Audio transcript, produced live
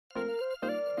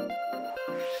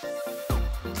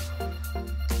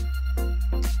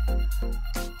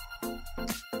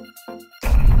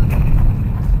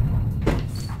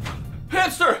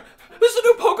Hamster! There's a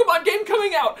new Pokemon game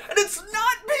coming out, and it's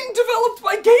not being developed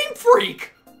by Game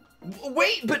Freak!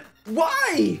 Wait, but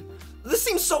why? This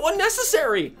seems so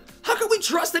unnecessary! How can we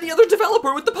trust any other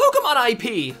developer with the Pokemon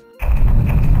IP?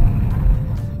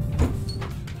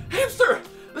 Hamster!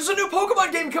 There's a new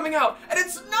Pokemon game coming out, and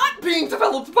it's not being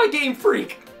developed by Game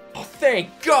Freak! Oh,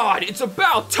 thank God, it's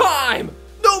about time!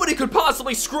 Nobody could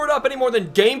possibly screw it up any more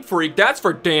than Game Freak, that's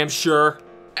for damn sure.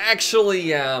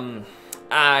 Actually,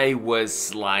 I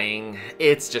was lying.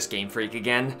 It's just Game Freak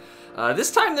again.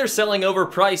 This time they're selling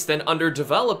overpriced and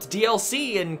underdeveloped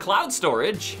DLC in cloud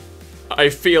storage. I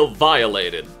feel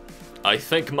violated. I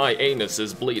think my anus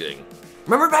is bleeding.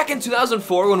 Remember back in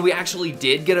 2004 when we actually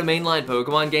did get a mainline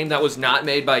Pokemon game that was not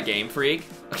made by Game Freak?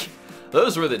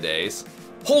 Those were the days.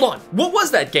 Hold on, what was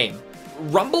that game?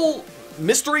 Rumble?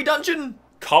 Mystery Dungeon?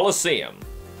 Colosseum.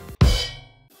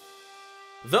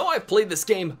 Though I've played this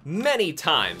game many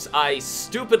times, I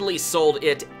stupidly sold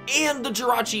it and the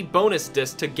Jirachi bonus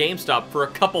disc to GameStop for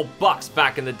a couple bucks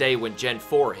back in the day when Gen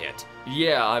 4 hit.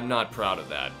 Yeah, I'm not proud of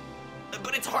that.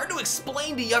 But it's hard to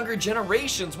explain to younger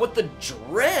generations what the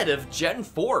dread of Gen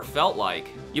 4 felt like.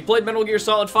 You played Metal Gear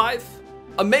Solid 5?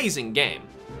 Amazing game.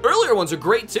 Earlier ones are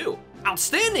great too.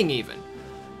 Outstanding even.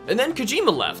 And then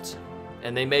Kojima left,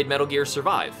 and they made Metal Gear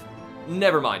Survive.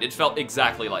 Never mind, it felt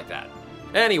exactly like that.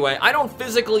 Anyway, I don't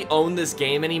physically own this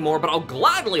game anymore, but I'll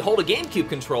gladly hold a GameCube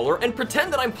controller and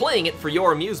pretend that I'm playing it for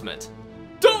your amusement.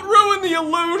 Don't ruin the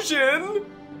illusion!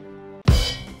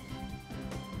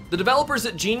 The developers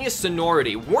at Genius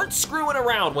Sonority weren't screwing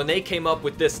around when they came up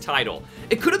with this title.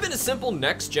 It could have been a simple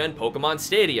next-gen Pokemon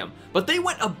Stadium, but they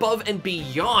went above and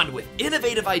beyond with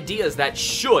innovative ideas that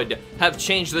should have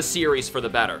changed the series for the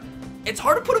better. It's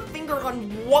hard to put a finger on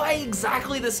why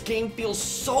exactly this game feels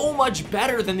so much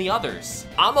better than the others.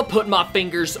 I'ma put my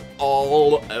fingers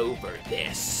all over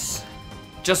this.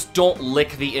 Just don't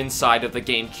lick the inside of the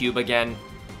GameCube again.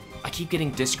 I keep getting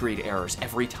disc read errors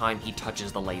every time he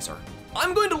touches the laser.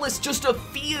 I'm going to list just a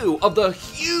few of the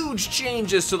huge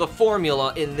changes to the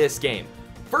formula in this game.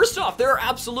 First off, there are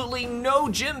absolutely no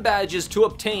gym badges to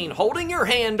obtain holding your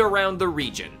hand around the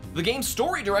region. The game's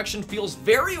story direction feels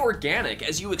very organic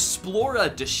as you explore a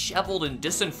disheveled and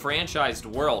disenfranchised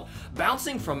world,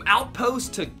 bouncing from outposts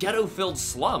to ghetto-filled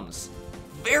slums.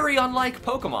 Very unlike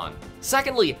Pokemon.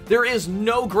 Secondly, there is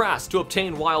no grass to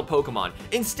obtain wild Pokemon.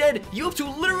 Instead, you have to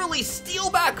literally steal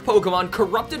back Pokemon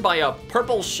corrupted by a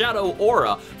purple shadow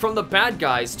aura from the bad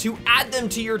guys to add them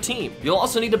to your team. You'll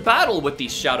also need to battle with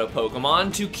these shadow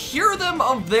Pokemon to cure them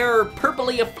of their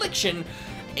purpley affliction,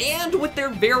 and with their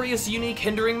various unique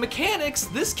hindering mechanics,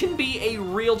 this can be a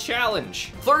real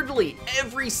challenge. Thirdly,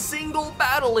 every single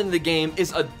battle in the game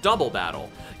is a double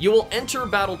battle. You will enter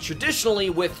battle traditionally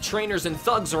with trainers and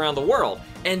thugs around the world,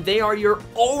 and they are your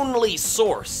only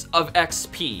source of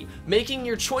XP, making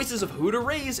your choices of who to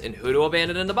raise and who to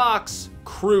abandon in the box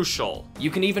crucial. You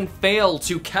can even fail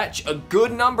to catch a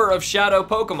good number of shadow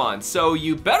Pokemon, so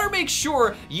you better make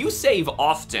sure you save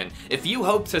often if you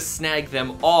hope to snag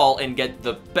them all and get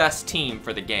the best team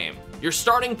for the game. Your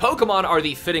starting Pokemon are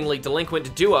the fittingly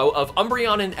delinquent duo of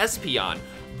Umbreon and Espeon,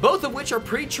 both of which are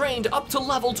pre-trained up to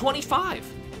level 25.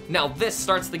 Now this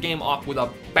starts the game off with a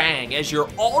bang as you're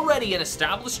already an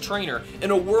established trainer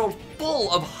in a world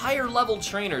full of higher level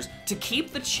trainers to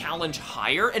keep the challenge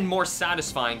higher and more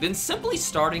satisfying than simply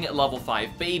starting at level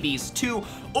 5 babies to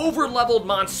over-leveled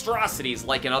monstrosities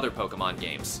like in other Pokemon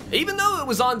games. Even though it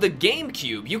was on the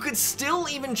GameCube, you could still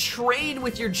even trade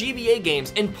with your GBA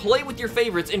games and play with your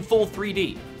favorites in full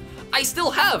 3D. I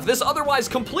still have this otherwise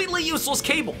completely useless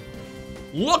cable.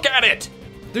 Look at it!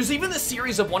 There's even a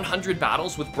series of 100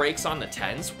 battles with breaks on the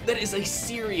 10s that is a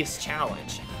serious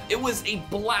challenge. It was a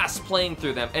blast playing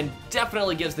through them and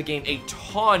definitely gives the game a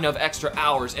ton of extra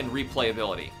hours and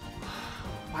replayability.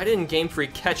 Why didn't Game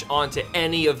Freak catch on to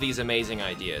any of these amazing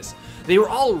ideas? They were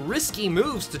all risky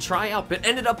moves to try out, but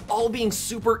ended up all being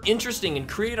super interesting and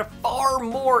created a far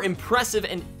more impressive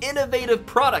and innovative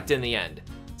product in the end.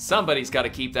 Somebody's gotta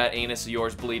keep that anus of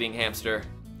yours bleeding, hamster.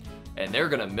 And they're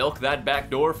gonna milk that back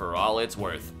door for all it's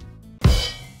worth.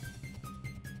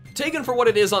 Taken for what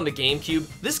it is on the GameCube,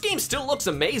 this game still looks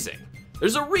amazing.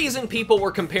 There's a reason people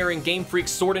were comparing Game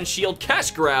Freak's Sword and Shield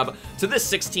cash grab to this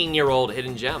 16-year-old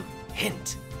hidden gem.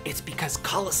 Hint, it's because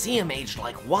Colosseum aged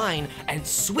like wine and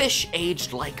Swish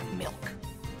aged like milk.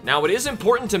 Now it is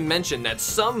important to mention that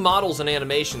some models and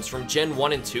animations from Gen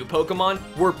 1 and 2 Pokemon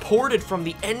were ported from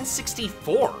the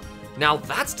N64. Now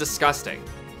that's disgusting.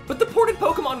 But the ported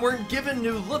Pokemon weren't given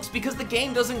new looks because the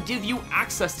game doesn't give you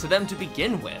access to them to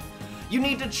begin with. You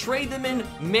need to trade them in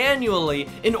manually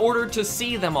in order to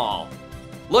see them all.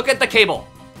 Look at the cable.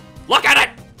 Look at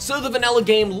it! So the vanilla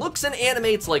game looks and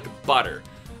animates like butter.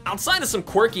 Outside of some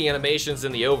quirky animations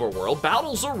in the overworld,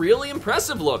 battles are really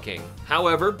impressive looking.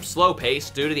 However, slow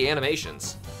paced due to the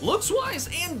animations. Looks-wise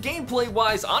and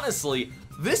gameplay-wise, honestly,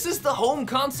 this is the home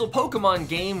console Pokemon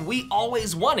game we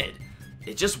always wanted.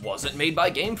 It just wasn't made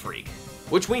by Game Freak,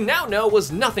 which we now know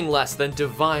was nothing less than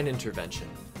divine intervention.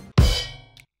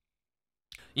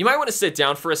 You might want to sit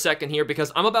down for a second here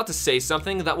because I'm about to say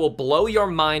something that will blow your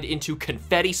mind into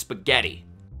confetti spaghetti.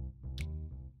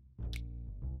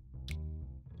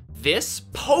 This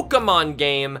Pokemon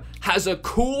game has a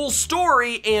cool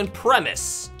story and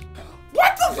premise.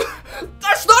 What the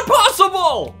That's not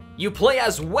possible! You play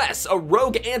as Wes, a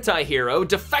rogue anti-hero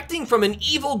defecting from an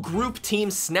evil group Team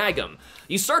Snag'em.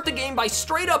 You start the game by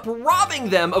straight up robbing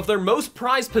them of their most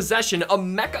prized possession, a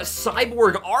mecha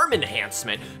cyborg arm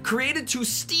enhancement created to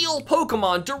steal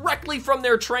Pokemon directly from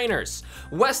their trainers.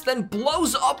 Wes then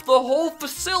blows up the whole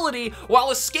facility while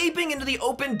escaping into the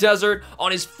open desert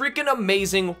on his freaking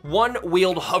amazing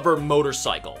one-wheeled hover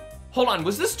motorcycle. Hold on,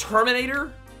 was this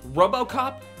Terminator?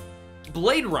 RoboCop?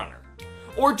 Blade Runner?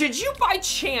 Or did you by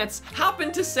chance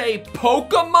happen to say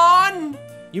Pokemon?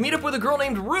 You meet up with a girl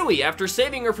named Rui after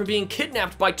saving her from being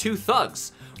kidnapped by two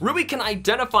thugs. Rui can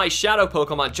identify shadow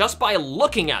Pokemon just by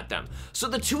looking at them, so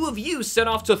the two of you set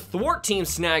off to thwart Team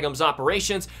Snag'em's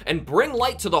operations and bring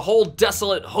light to the whole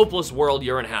desolate, hopeless world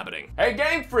you're inhabiting. Hey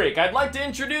Game Freak, I'd like to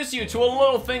introduce you to a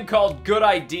little thing called Good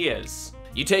Ideas.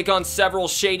 You take on several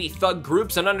shady thug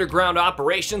groups and underground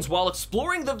operations while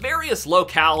exploring the various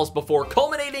locales before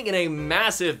culminating in a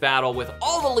massive battle with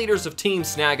all the leaders of Team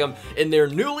Snag'em in their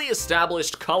newly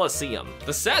established Colosseum.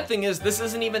 The sad thing is, this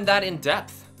isn't even that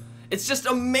in-depth. It's just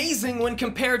amazing when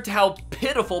compared to how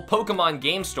pitiful Pokemon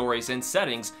game stories and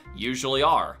settings usually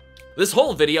are. This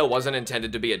whole video wasn't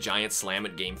intended to be a giant slam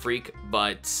at Game Freak,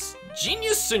 but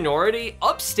Genius Sonority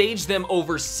upstaged them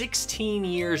over 16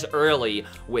 years early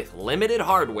with limited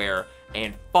hardware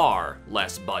and far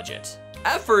less budget.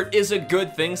 Effort is a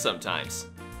good thing sometimes.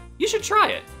 You should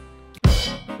try it.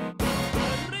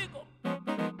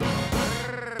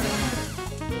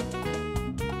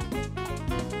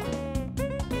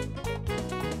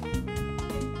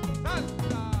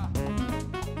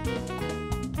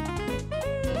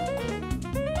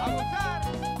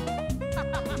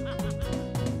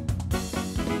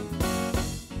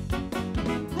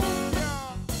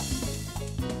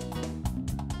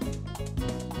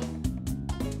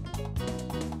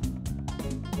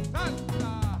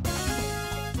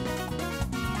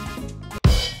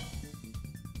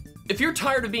 If you're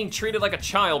tired of being treated like a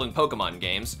child in Pokemon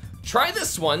games, try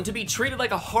this one to be treated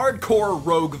like a hardcore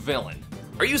rogue villain.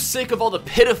 Are you sick of all the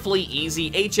pitifully easy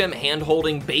HM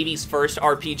hand-holding babies first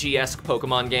RPG-esque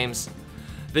Pokemon games?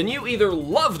 Then you either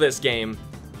love this game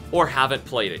or haven't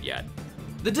played it yet.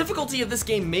 The difficulty of this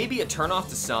game may be a turnoff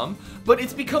to some, but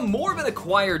it's become more of an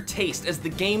acquired taste as the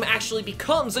game actually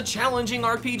becomes a challenging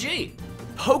RPG.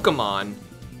 Pokemon,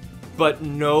 but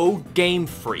no Game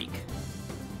Freak.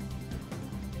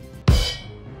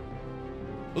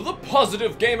 The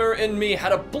positive gamer in me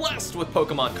had a blast with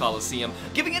Pokemon Colosseum,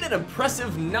 giving it an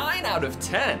impressive 9 out of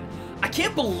 10. I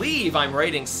can't believe I'm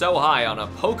rating so high on a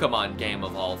Pokemon game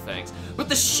of all things, but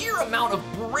the sheer amount of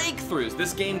breakthroughs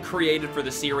this game created for the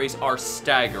series are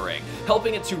staggering,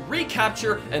 helping it to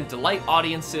recapture and delight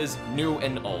audiences new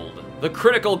and old. The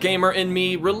critical gamer in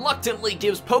me reluctantly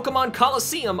gives Pokemon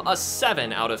Colosseum a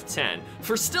 7 out of 10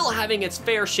 for still having its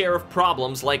fair share of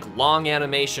problems like long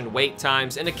animation wait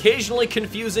times and occasionally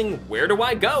confusing where do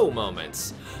I go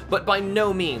moments. But by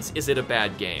no means is it a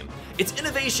bad game. Its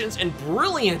innovations and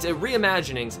brilliant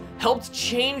reimaginings helped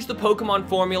change the Pokemon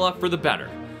formula for the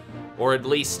better. Or at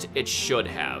least it should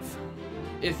have.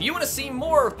 If you want to see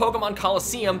more of Pokemon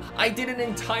Colosseum, I did an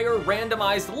entire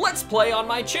randomized Let's Play on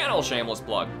my channel, shameless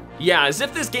plug. Yeah, as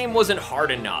if this game wasn't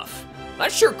hard enough.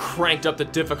 That sure cranked up the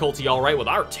difficulty alright with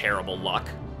our terrible luck.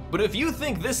 But if you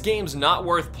think this game's not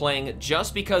worth playing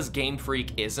just because Game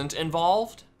Freak isn't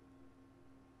involved,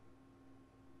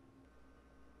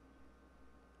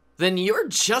 then you're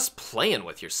just playing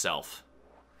with yourself.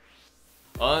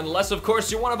 Unless, of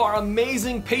course, you're one of our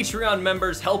amazing Patreon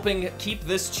members helping keep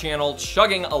this channel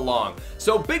chugging along.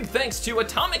 So big thanks to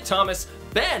Atomic Thomas,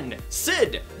 Ben,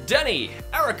 Sid, Denny,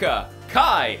 Erica,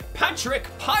 Kai, Patrick,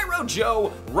 Pyro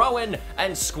Joe, Rowan,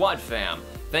 and Squad Fam.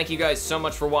 Thank you guys so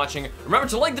much for watching. Remember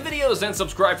to like the videos and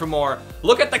subscribe for more.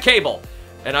 Look at the cable.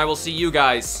 And I will see you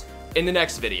guys in the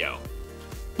next video.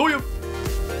 See ya!